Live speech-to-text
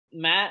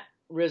Matt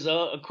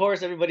Rizzo, of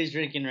course, everybody's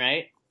drinking,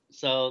 right?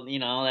 So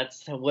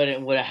that's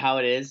how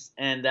it is.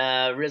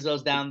 And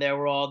Rizzo's down there.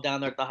 We're all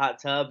down there at the hot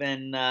tub,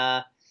 and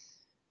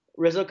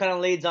Rizzo kind of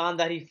leads on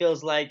that he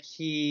feels like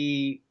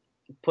he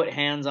put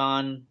hands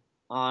on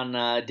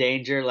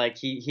Danger, like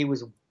he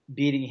was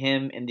beating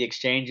him in the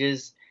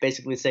exchanges.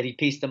 Basically, said he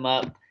pieced him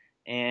up,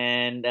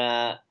 and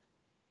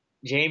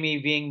Jamie,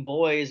 being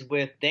boys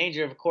with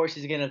Danger, of course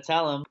he's gonna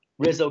tell him.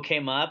 Rizzo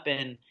came up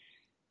and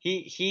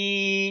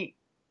he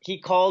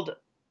called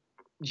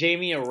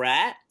Jamie a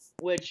rat,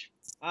 which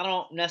I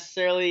don't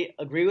necessarily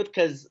agree with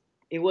because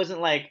it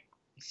wasn't like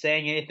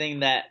saying anything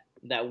that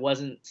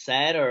wasn't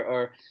said,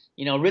 or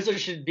Rizzo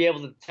should be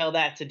able to tell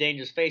that to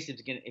Danger's face if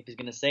he's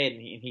gonna say it,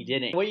 and he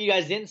didn't. What you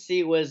guys didn't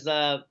see was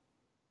Tim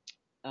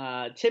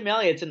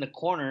Elliott's in the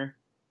corner,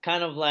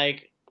 kind of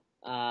like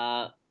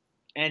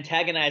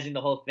antagonizing the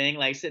whole thing,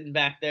 like sitting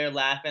back there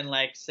laughing,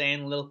 like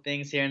saying little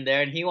things here and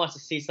there, and he wants to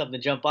see something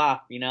jump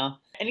off.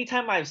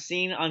 Anytime I've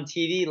seen on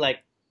TV like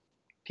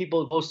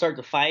people both start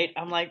to fight,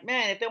 I'm like,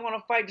 man, if they want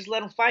to fight, just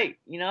let them fight.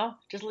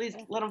 Just at least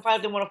let them fight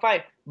if they want to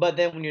fight. But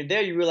then when you're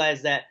there, you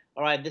realize that,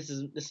 all right, this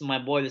is my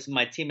boy, this is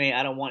my teammate.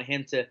 I don't want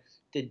him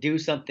to do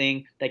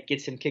something that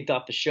gets him kicked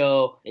off the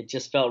show. It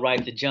just felt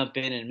right to jump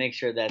in and make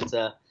sure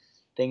that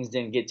things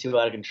didn't get too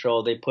out of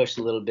control. They pushed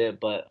a little bit,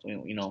 but I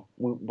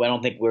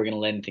don't think we're gonna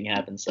let anything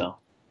happen. So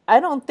I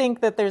don't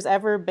think that there's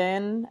ever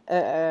been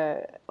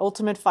a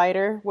Ultimate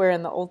Fighter where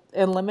in the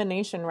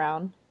elimination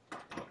round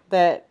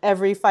that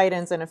every fight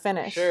ends in a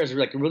finish. Sure, it's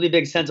like a really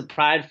big sense of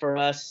pride for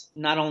us,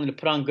 not only to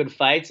put on good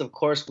fights. Of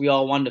course, we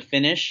all wanted to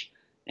finish,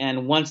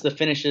 and once the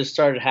finishes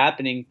started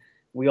happening,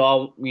 we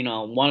all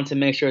wanted to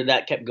make sure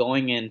that kept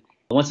going. And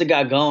once it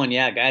got going,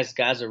 yeah,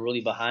 guys are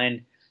really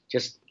behind,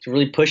 just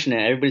really pushing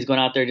it. Everybody's going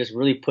out there just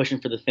really pushing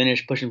for the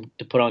finish, pushing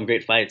to put on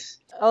great fights.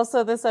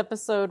 Also, this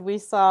episode we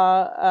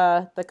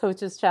saw the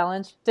coaches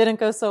challenge didn't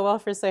go so well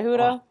for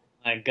Cejudo. Oh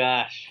my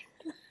gosh,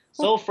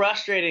 so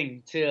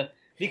frustrating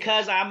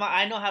because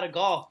I know how to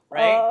golf,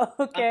 right?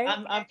 Oh, okay.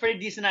 I'm pretty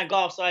decent at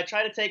golf, so I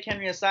try to take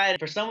Henry aside.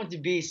 For someone to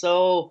be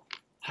so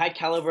high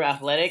caliber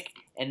athletic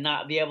and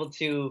not be able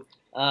to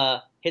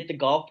hit the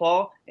golf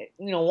ball,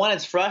 one,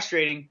 it's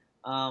frustrating.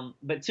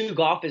 But two,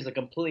 golf is a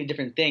completely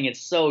different thing.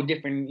 It's so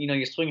different.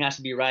 Your swing has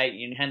to be right.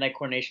 Your hand-eye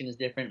coordination is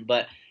different.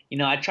 But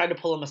I tried to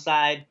pull him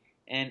aside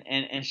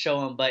and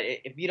show him. But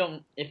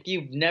if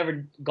you've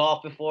never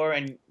golfed before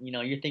and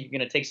you think you're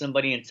gonna take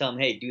somebody and tell them,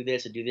 hey, do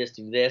this or do this,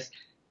 do this,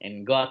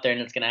 and go out there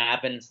and it's gonna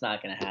happen, it's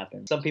not gonna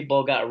happen. Some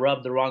people got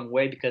rubbed the wrong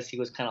way because he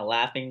was kind of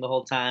laughing the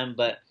whole time.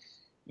 But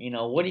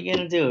what are you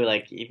gonna do?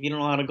 Like, if you don't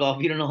know how to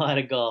golf, you don't know how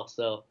to golf.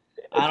 So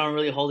I don't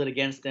really hold it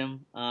against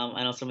him.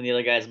 I know some of the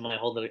other guys might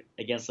hold it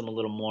against him a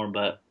little more,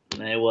 but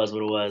it was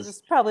what it was.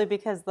 It's probably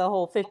because the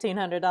whole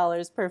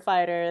 $1,500 per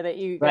fighter that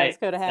you guys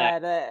could have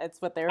had,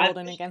 it's what they're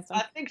holding against him.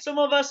 I think some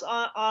of us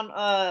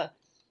on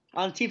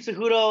Team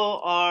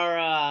Cejudo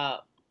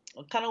are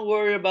kind of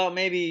worried about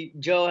maybe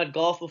Joe had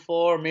golfed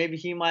before, maybe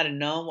he might have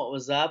known what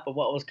was up or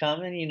what was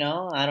coming.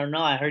 I don't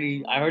know. I heard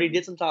he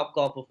did some top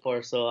golf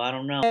before, so I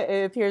don't know.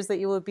 It appears that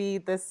you will be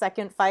the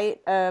second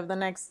fight of the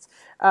next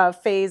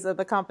phase of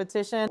the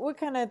competition. What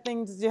kind of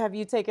things have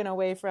you taken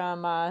away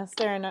from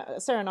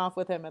staring off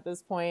with him at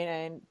this point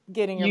and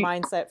getting your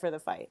mindset for the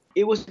fight?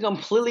 It was a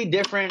completely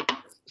different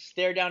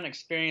stare down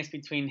experience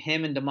between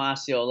him and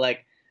Damasio.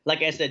 Like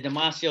I said,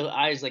 Damasio's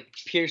eyes like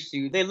pierce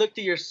you. They look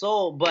to your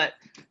soul, but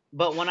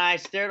when I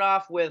stared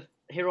off with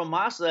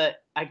Hiromasa,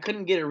 I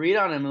couldn't get a read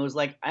on him. It was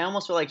like I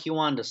almost felt like he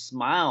wanted to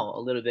smile a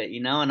little bit,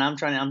 and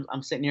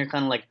I'm sitting here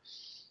kind of like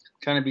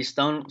trying to be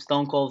stone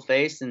cold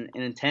face and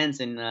intense,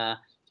 and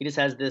he just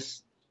has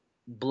this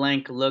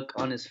blank look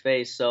on his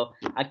face. So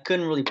I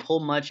couldn't really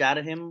pull much out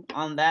of him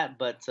on that,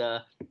 but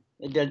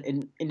it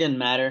didn't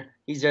matter.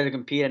 He's there to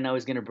compete. I know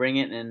he's gonna bring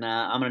it, and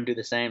I'm gonna do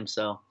the same.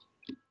 So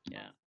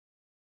yeah.